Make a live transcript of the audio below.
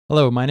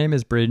Hello, my name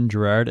is Brayden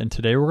Gerard, and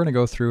today we're going to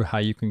go through how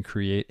you can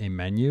create a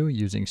menu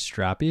using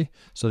Strapi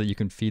so that you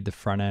can feed the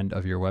front end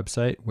of your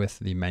website with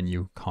the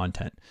menu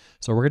content.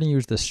 So we're going to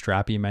use the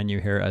Strapi menu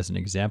here as an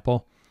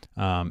example,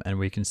 and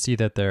we can see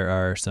that there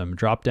are some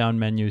drop-down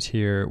menus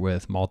here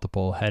with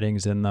multiple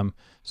headings in them.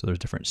 So there's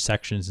different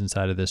sections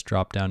inside of this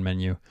drop-down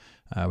menu.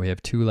 We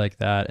have two like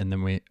that, and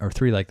then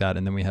three like that,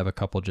 and then we have a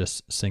couple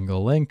just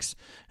single links,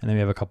 and then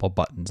we have a couple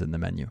buttons in the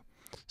menu.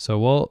 So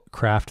we'll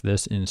craft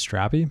this in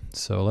Strapi.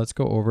 So let's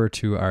go over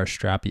to our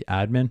Strapi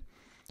admin.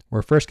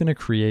 We're first going to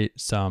create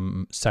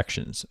some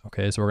sections.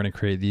 Okay, so we're going to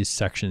create these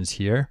sections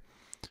here.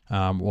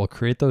 We'll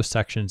create those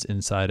sections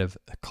inside of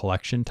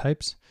collection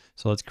types.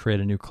 So let's create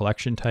a new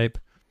collection type.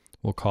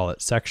 We'll call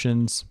it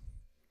sections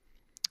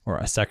or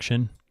a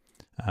section.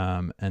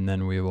 And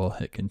then we will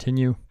hit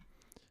continue.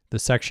 The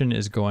section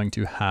is going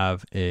to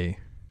have a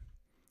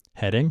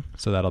heading.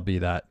 So that'll be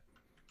that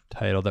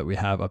title that we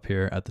have up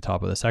here at the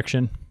top of the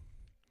section.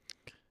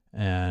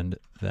 And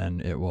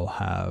then it will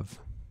have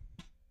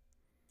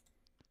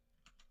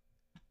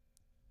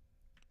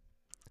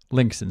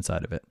links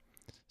inside of it.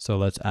 So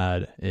let's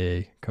add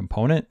a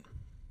component.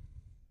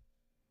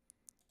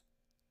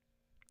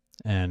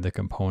 And the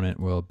component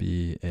will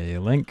be a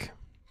link.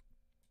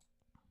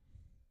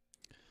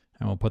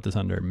 And we'll put this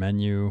under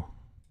menu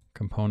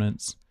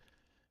components.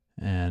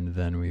 And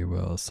then we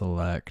will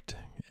select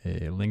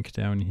a link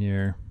down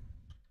here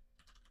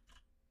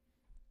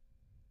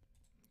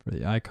for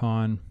the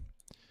icon.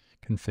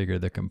 Configure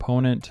the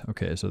component.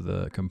 Okay, so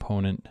the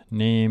component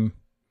name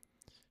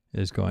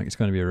is it's going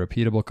to be a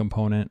repeatable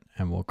component,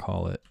 and we'll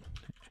call it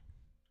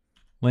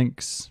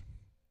links.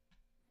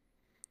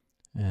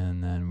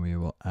 And then we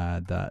will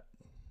add that,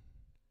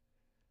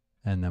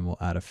 and then we'll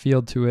add a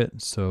field to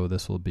it. So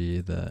this will be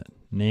the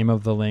name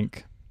of the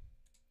link.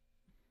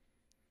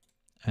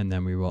 And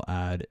then we will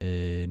add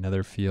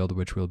another field,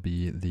 which will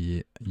be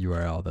the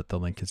URL that the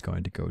link is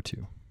going to go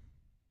to.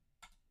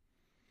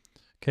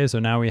 Okay, so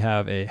now we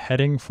have a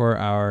heading for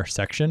our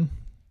section,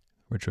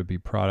 which would be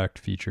product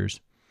features.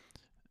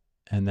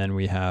 And then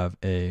we have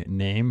a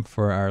name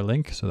for our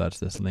link. So that's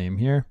this name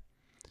here.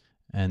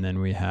 And then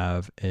we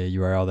have a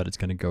URL that it's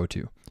going to go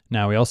to.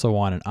 Now we also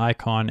want an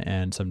icon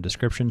and some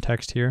description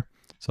text here.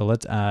 So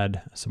let's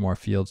add some more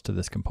fields to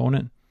this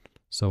component.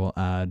 So we'll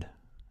add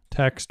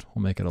text.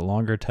 We'll make it a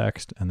longer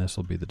text, and this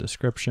will be the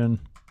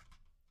description.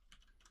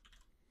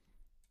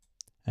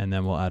 And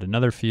then we'll add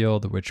another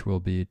field, which will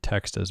be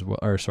text as well,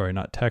 or sorry,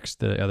 not text.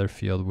 The other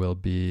field will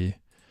be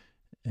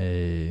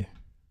a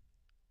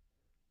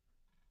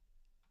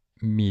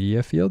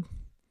media field.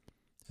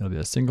 It'll be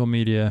a single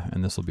media,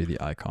 and this will be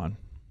the icon.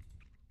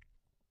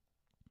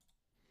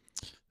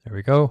 There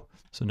we go.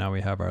 So now we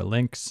have our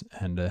links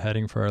and a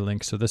heading for our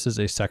links. So this is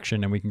a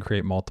section, and we can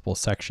create multiple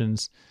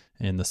sections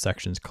in the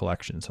sections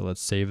collection. So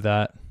let's save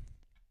that.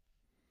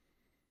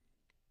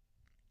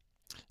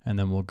 And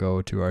then we'll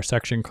go to our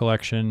section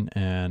collection,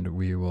 and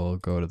we will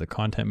go to the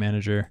content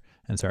manager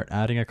and start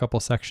adding a couple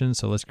sections.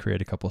 So let's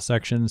create a couple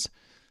sections.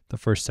 The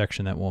first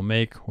section that we'll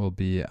make will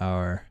be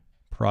our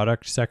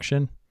product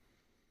section.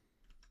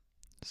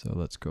 So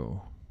let's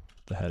go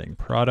the heading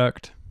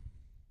product.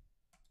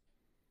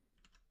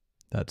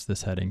 That's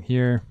this heading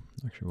here.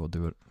 Actually, we'll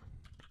do it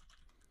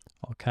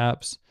all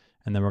caps.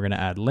 And then we're going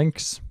to add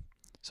links.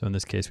 So in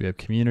this case, we have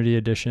community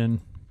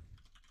edition.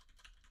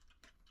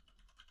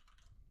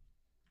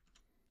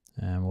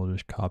 And we'll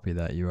just copy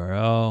that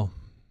URL.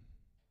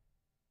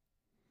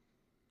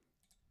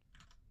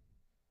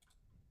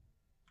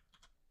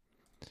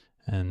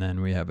 And then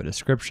we have a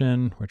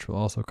description, which we'll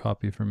also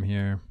copy from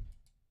here.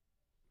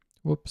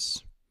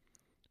 Whoops,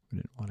 we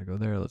didn't want to go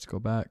there. Let's go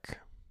back.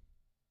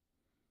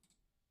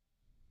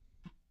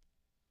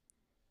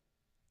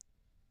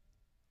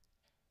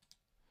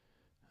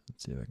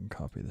 Let's see if I can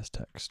copy this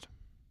text.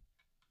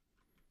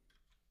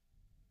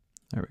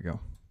 There we go.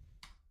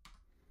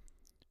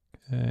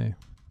 Okay.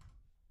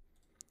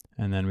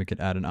 And then we could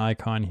add an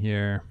icon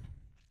here.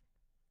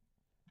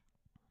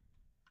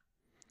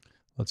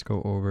 Let's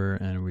go over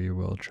and we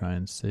will try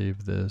and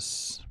save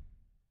this.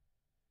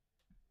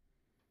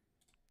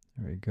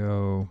 There we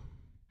go.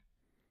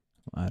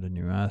 We'll add a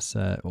new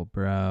asset. We'll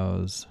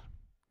browse,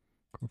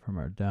 go from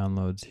our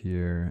downloads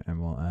here,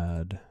 and we'll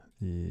add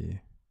the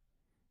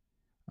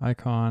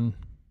icon.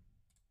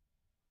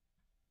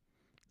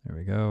 There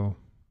we go.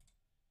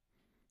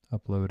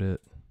 Upload it,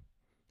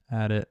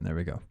 add it, and there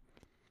we go.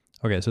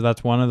 Okay, so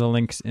that's one of the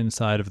links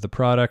inside of the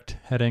product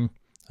heading.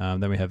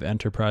 Then we have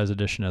Enterprise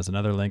Edition as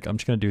another link. I'm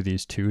just going to do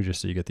these two just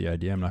so you get the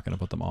idea. I'm not going to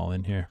put them all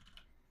in here.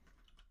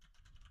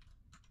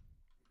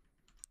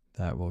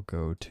 That will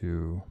go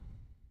to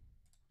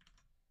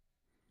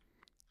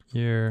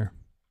here.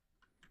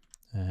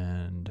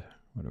 And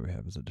what do we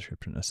have as a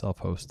description? A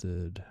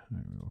self-hosted.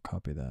 We'll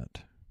copy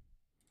that.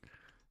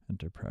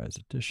 Enterprise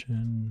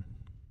Edition.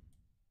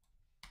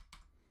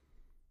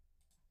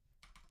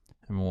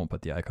 And we won't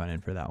put the icon in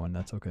for that one.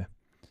 That's okay.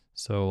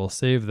 So we'll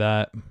save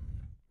that.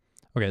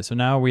 Okay, so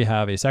now we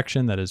have a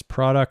section that is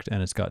product,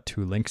 and it's got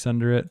two links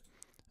under it.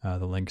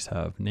 The links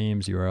have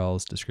names,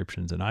 URLs,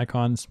 descriptions, and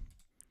icons.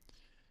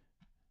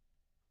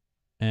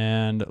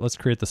 And let's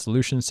create the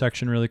solutions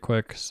section really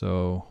quick.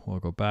 So we'll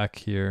go back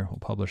here, we'll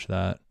publish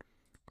that,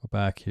 go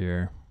back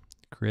here,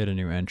 create a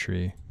new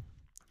entry,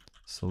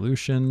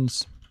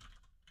 solutions,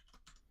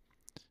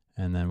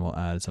 and then we'll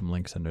add some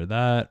links under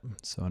that.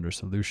 So under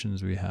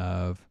solutions, we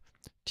have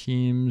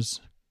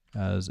teams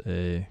as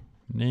a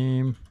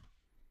name.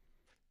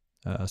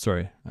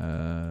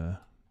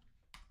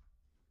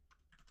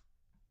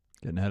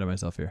 Getting ahead of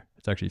myself here.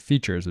 It's actually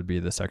features would be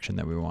the section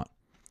that we want.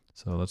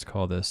 So let's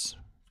call this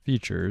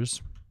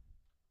features.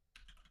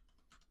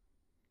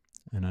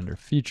 And under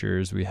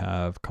features, we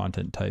have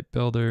content type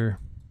builder.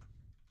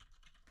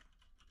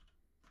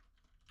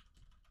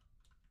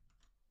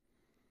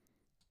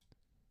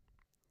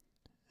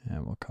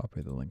 And we'll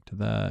copy the link to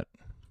that,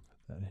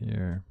 put that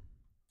here,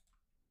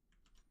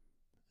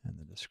 and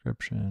the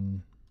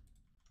description.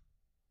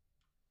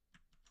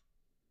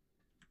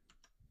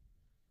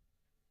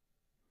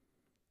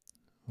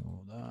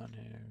 Hold on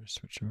here,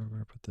 switch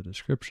over, put the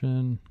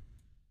description.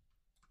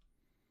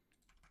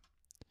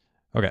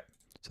 Okay,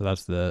 so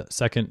that's the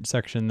second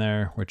section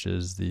there, which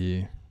is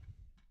the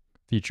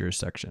features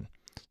section.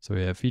 So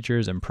we have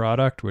features and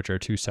product, which are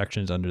two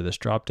sections under this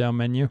drop-down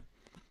menu.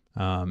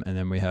 And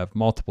then we have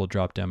multiple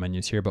drop-down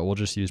menus here, but we'll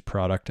just use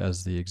product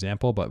as the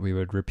example, but we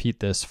would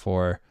repeat this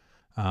for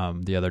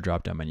the other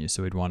drop-down menus.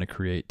 So we'd want to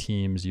create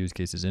teams, use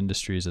cases,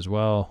 industries as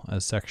well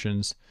as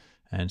sections.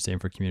 And same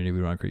for community,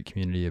 we want to create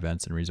community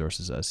events and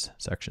resources as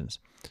sections.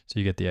 So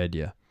you get the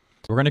idea.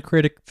 We're going to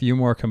create a few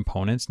more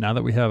components. Now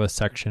that we have a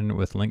section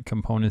with link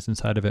components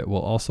inside of it,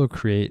 we'll also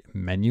create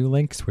menu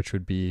links, which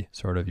would be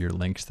sort of your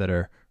links that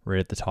are right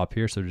at the top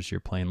here. So just your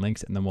plain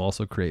links. And then we'll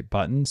also create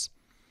buttons.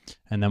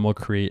 And then we'll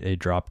create a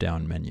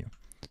drop-down menu.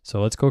 So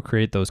let's go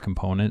create those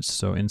components.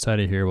 So inside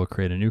of here, we'll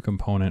create a new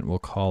component. We'll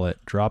call it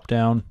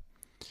drop-down.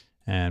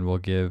 And we'll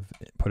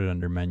put it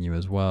under menu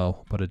as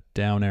well. Put a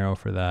down arrow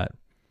for that.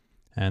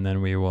 And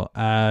then we will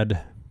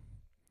add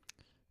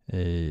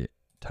a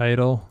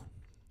title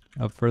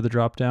for the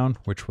drop-down,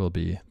 which will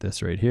be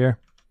this right here.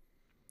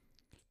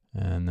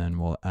 And then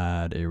we'll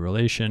add a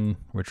relation,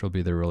 which will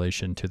be the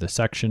relation to the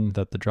section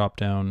that the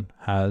drop-down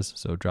has.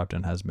 So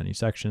drop-down has many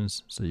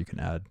sections, so you can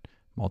add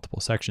multiple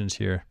sections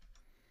here.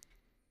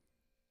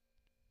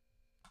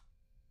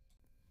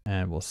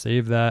 And we'll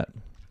save that.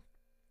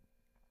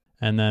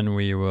 And then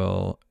we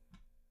will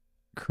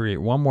create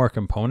one more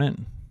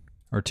component,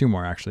 or two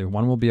more actually.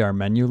 One will be our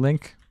menu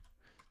link.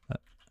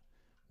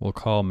 We'll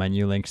call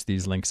menu links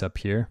these links up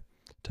here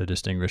to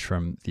distinguish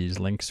from these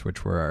links,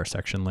 which were our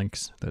section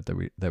links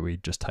that we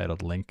just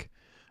titled link.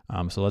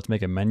 So let's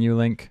make a menu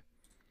link,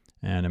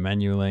 and a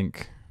menu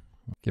link,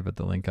 give it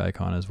the link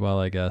icon as well,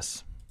 I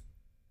guess.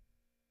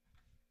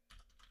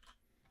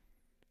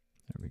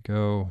 There we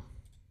go.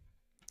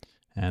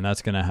 And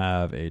that's going to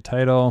have a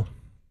title,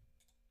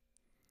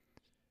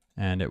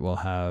 and it will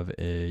have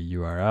a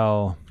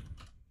URL.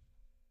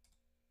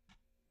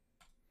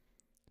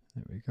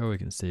 There we go, we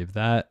can save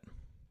that.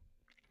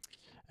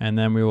 And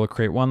then we will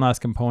create one last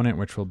component,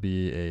 which will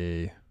be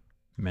a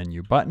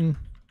menu button,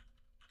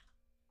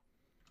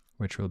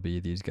 which will be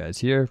these guys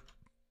here.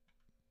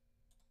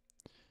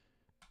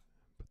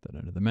 Put that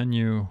under the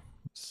menu.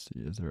 Let's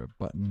see, is there a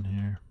button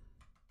here?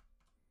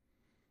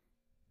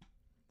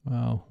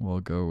 Well,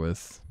 we'll go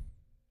with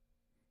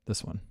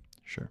this one,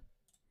 sure.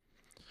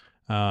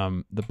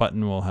 The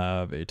button will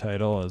have a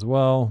title as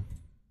well.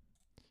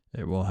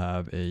 It will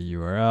have a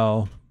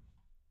URL.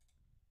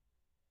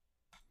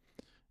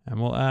 And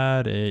we'll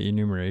add a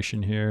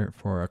enumeration here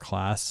for a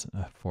class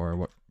for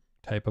what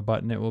type of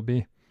button it will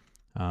be.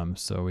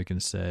 So we can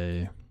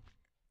say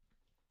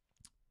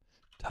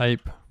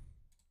type,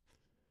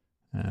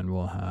 and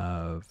we'll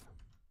have,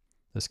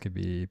 this could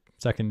be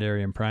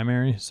secondary and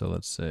primary. So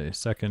let's say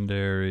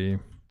secondary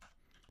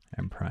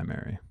and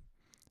primary.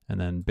 And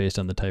then based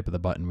on the type of the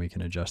button, we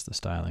can adjust the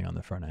styling on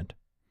the front end.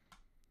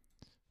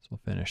 So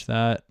we'll finish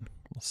that,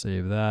 we'll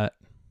save that.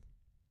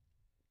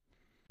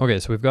 Okay,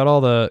 so we've got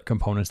all the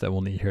components that we'll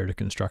need here to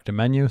construct a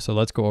menu. So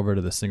let's go over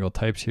to the single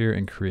types here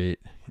and create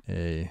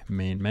a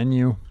main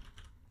menu.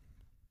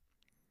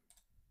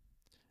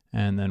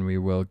 And then we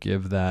will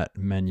give that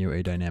menu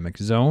a dynamic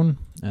zone,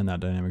 and that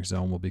dynamic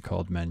zone will be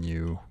called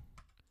menu,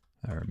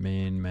 or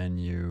main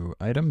menu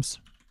items.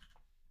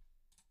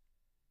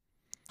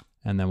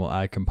 And then we'll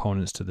add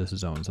components to this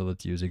zone. So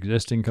let's use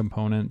existing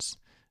components,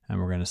 and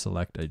we're going to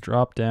select a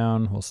drop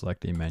down. We'll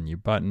select a menu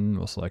button.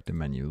 We'll select a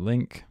menu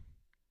link.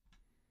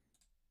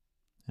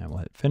 And we'll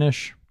hit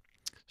finish.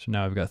 So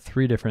now we've got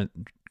 3 different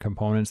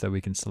components that we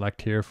can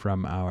select here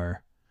from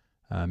our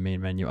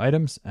main menu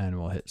items, and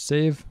we'll hit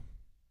save.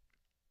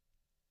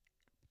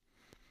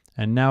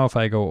 And now if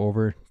I go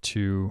over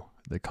to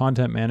the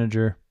content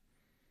manager,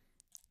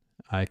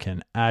 I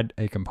can add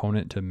a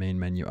component to main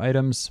menu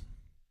items.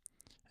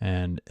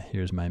 And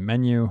here's my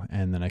menu,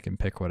 and then I can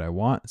pick what I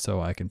want.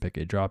 So I can pick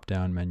a drop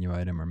down menu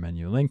item or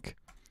menu link.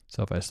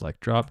 So if I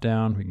select drop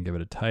down, we can give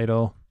it a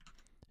title,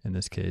 in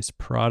this case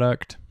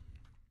product.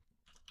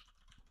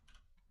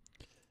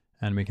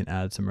 And we can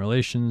add some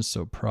relations.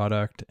 So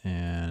product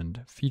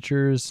and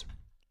features.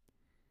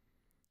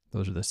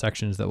 Those are the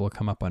sections that will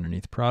come up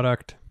underneath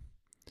product.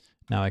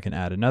 Now I can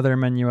add another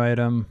menu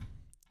item,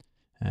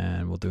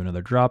 and we'll do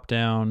another drop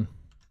down,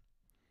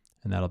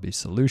 and that'll be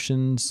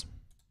solutions.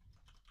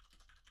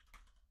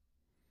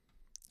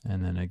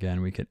 And then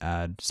again, we could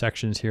add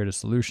sections here to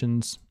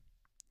solutions.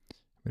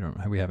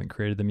 We haven't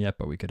created them yet,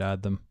 but we could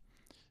add them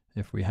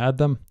if we had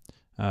them.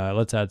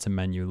 Let's add some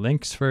menu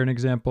links for an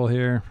example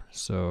here.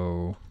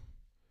 So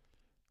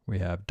we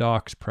have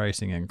docs,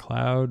 pricing, and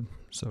cloud.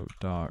 So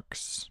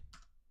docs,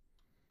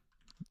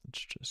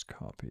 let's just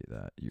copy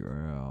that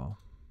URL.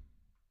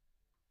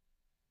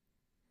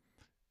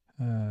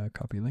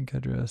 Copy link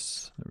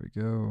address, there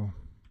we go.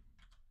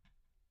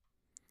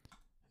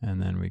 And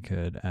then we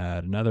could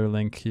add another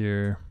link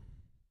here.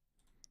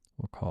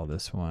 We'll call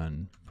this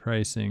one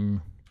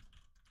pricing.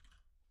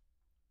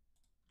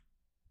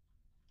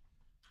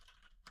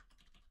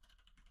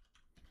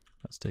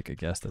 Let's take a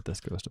guess that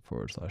this goes to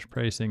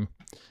 /pricing.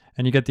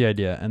 And you get the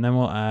idea. And then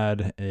we'll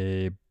add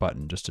a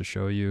button just to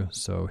show you.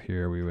 So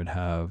here we would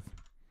have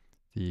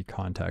the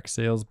contact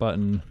sales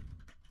button.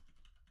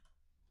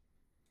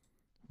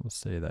 We'll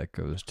say that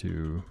goes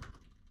to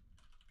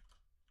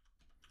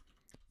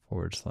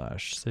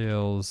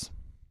 /sales.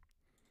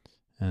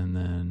 And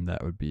then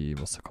that would be,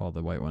 we'll call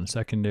the white one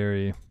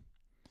secondary.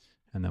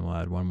 And then we'll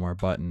add one more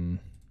button.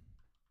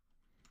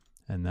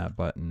 And that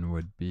button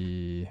would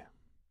be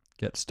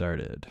get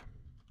started.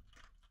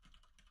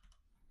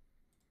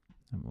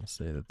 And we'll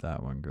say that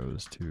that one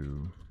goes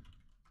to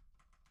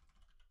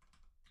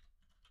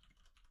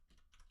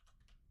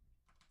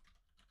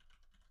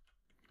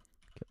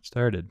get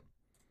started.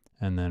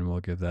 And then we'll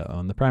give that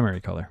on the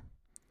primary color.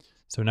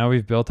 So now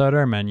we've built out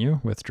our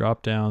menu with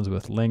drop downs,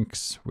 with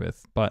links,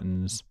 with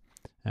buttons,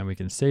 and we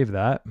can save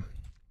that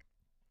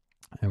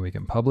and we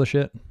can publish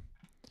it.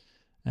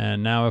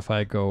 And now if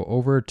I go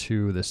over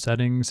to the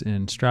settings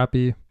in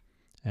Strapi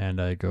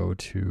and I go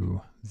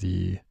to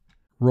the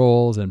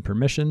roles and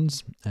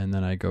permissions, and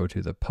then I go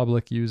to the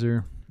public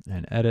user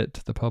and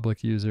edit the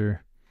public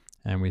user,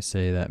 and we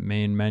say that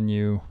main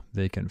menu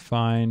they can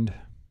find,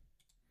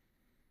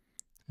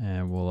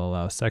 and we'll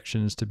allow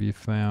sections to be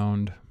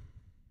found.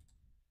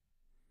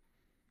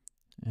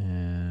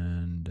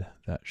 And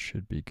that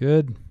should be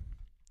good.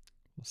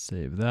 We'll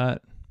save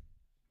that.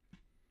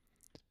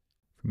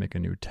 Make a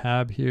new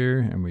tab here,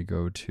 and we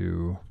go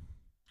to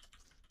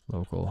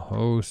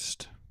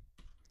localhost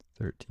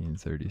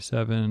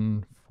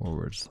 1337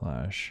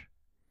 /API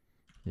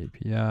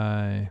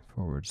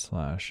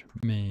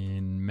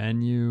 /main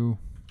menu.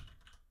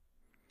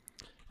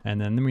 And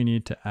then we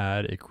need to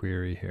add a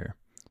query here.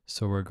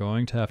 So we're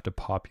going to have to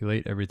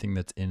populate everything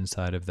that's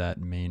inside of that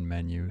main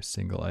menu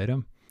single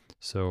item.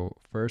 So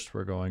first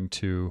we're going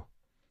to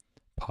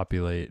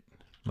populate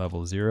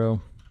level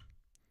 0.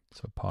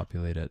 So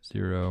populate at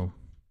 0.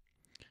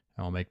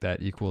 And we'll make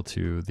that equal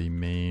to the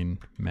main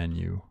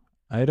menu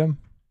item,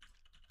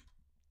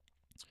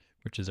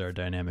 which is our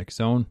dynamic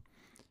zone.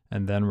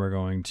 And then we're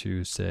going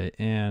to say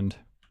and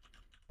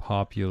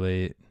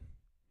populate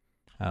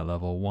at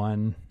level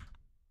 1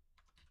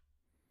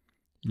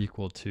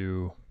 equal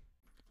to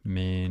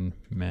main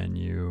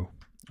menu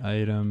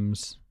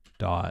items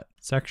dot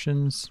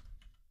sections.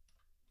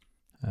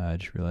 I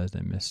just realized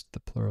I missed the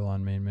plural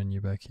on main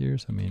menu back here.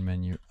 So main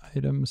menu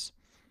items,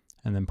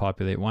 and then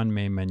populate one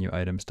main menu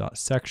items dot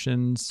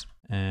sections,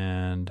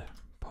 and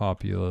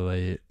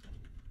populate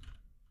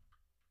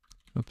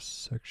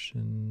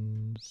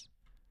sections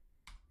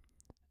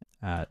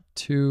at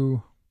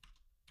 2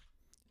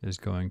 is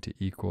going to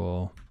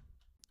equal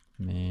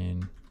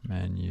main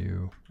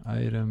menu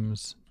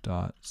items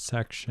dot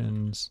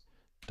sections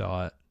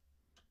dot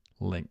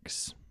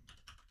links.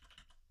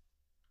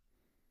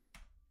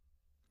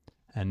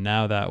 And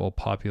now that will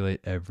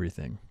populate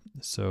everything.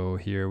 So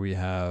here we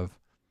have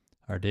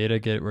our data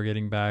we're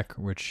getting back,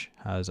 which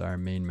has our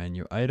main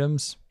menu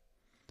items.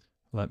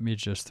 Let me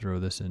just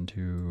throw this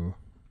into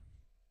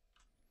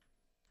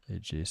a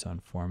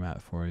JSON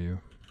format for you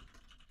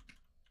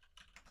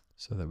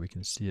so that we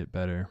can see it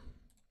better.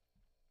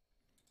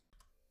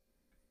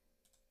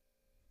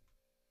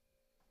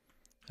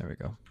 There we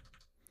go.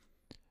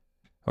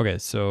 Okay,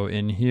 so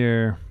in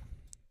here,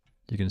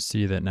 you can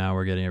see that now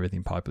we're getting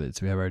everything populated.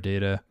 So we have our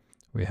data,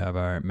 we have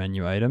our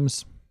menu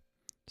items,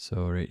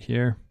 so right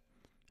here,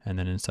 and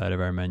then inside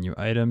of our menu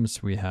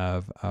items, we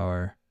have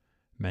our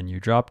menu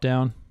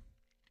dropdown,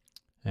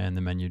 and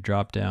the menu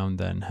dropdown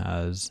then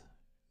has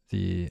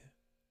the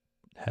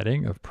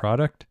heading of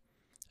product,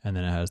 and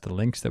then it has the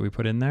links that we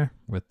put in there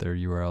with their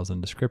URLs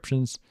and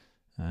descriptions,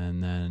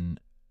 and then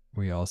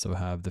we also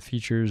have the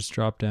features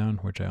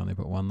dropdown, which I only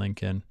put one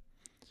link in,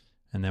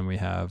 and then we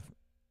have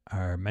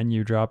our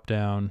menu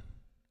dropdown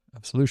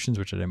of solutions,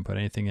 which I didn't put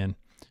anything in.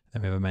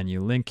 Then we have a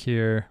menu link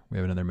here, we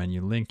have another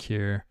menu link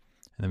here,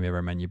 and then we have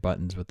our menu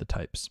buttons with the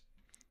types.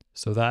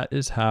 So that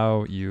is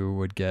how you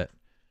would get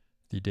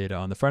the data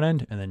on the front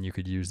end, and then you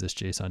could use this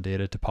JSON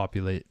data to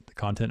populate the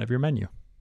content of your menu.